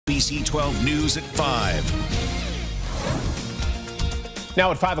ABC 12 News at 5. Now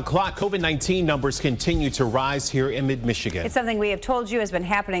at 5 o'clock, COVID-19 numbers continue to rise here in mid-Michigan. It's something we have told you has been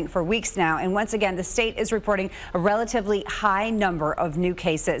happening for weeks now. And once again, the state is reporting a relatively high number of new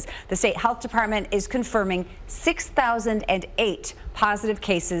cases. The state health department is confirming 6,008 positive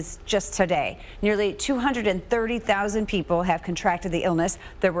cases just today. Nearly 230,000 people have contracted the illness.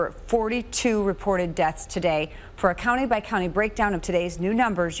 There were 42 reported deaths today. For a county-by-county breakdown of today's new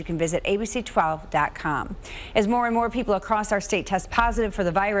numbers, you can visit abc12.com. As more and more people across our state test positive for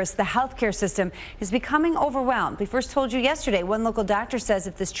the virus, the healthcare system is becoming overwhelmed. We first told you yesterday, one local doctor says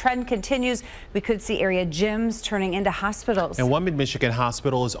if this trend continues, we could see area gyms turning into hospitals. And one mid-Michigan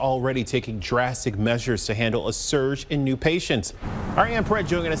hospital is already taking drastic measures to handle a surge in new patients. Our Ann Perret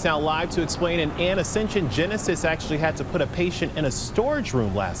joining us now live to explain, and Ascension Genesys actually had to put a patient in a storage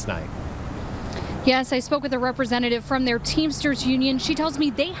room last night. Yes, I spoke with a representative from their Teamsters union. She tells me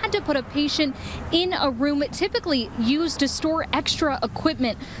they had to put a patient in a room typically used to store extra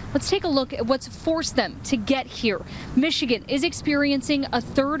equipment. Let's take a look at what's forced them to get here. Michigan is experiencing a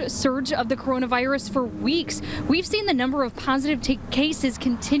third surge of the coronavirus for weeks. We've seen the number of positive cases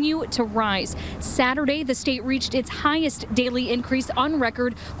continue to rise. Saturday, the state reached its highest daily increase on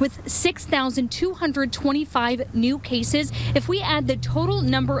record with 6,225 new cases. If we add the total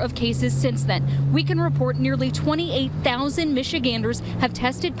number of cases since then, we can report nearly 28,000 Michiganders have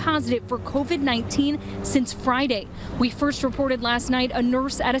tested positive for COVID-19 since Friday. We first reported last night a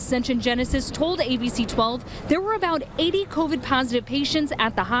nurse at Ascension Genesys told ABC 12 there were about 80 COVID positive patients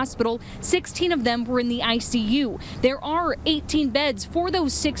at the hospital. 16 of them were in the ICU. There are 18 beds for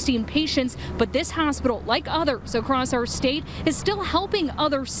those 16 patients, but this hospital, like others across our state, is still helping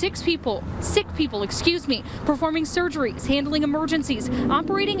other sick people, performing surgeries, handling emergencies,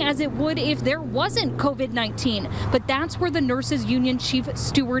 operating as it would if there wasn't COVID-19. But that's where the nurses union chief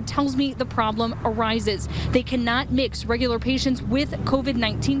steward tells me the problem arises. They cannot mix regular patients with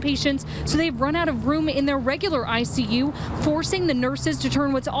COVID-19 patients, so they've run out of room in their regular ICU, forcing the nurses to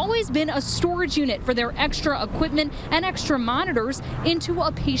turn what's always been a storage unit for their extra equipment and extra monitors into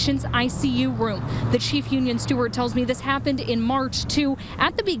a patient's ICU room. The chief union steward tells me this happened in March too,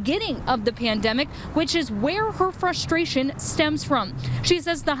 at the beginning of the pandemic, which is where her frustration stems from. She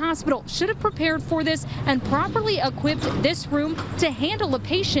says the hospital should have prepared for this and properly equipped this room to handle a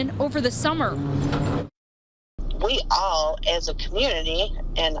patient over the summer. We all, as a community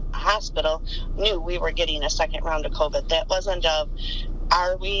and hospital, knew we were getting a second round of COVID. That wasn't a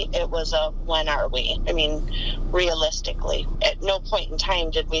are we, it was a when are we? I mean, realistically, at no point in time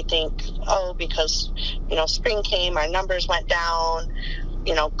did we think, oh, because, spring came, our numbers went down,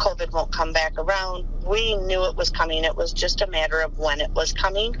 COVID won't come back around. We knew it was coming. It was just a matter of when it was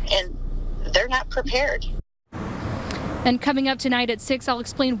coming, and they're not prepared. And coming up tonight at 6, I'll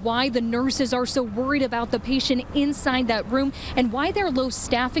explain why the nurses are so worried about the patient inside that room and why their low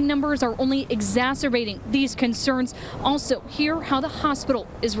staffing numbers are only exacerbating these concerns. Also, hear how the hospital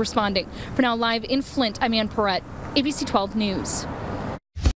is responding. For now, live in Flint, I'm Ann Perret, ABC 12 News.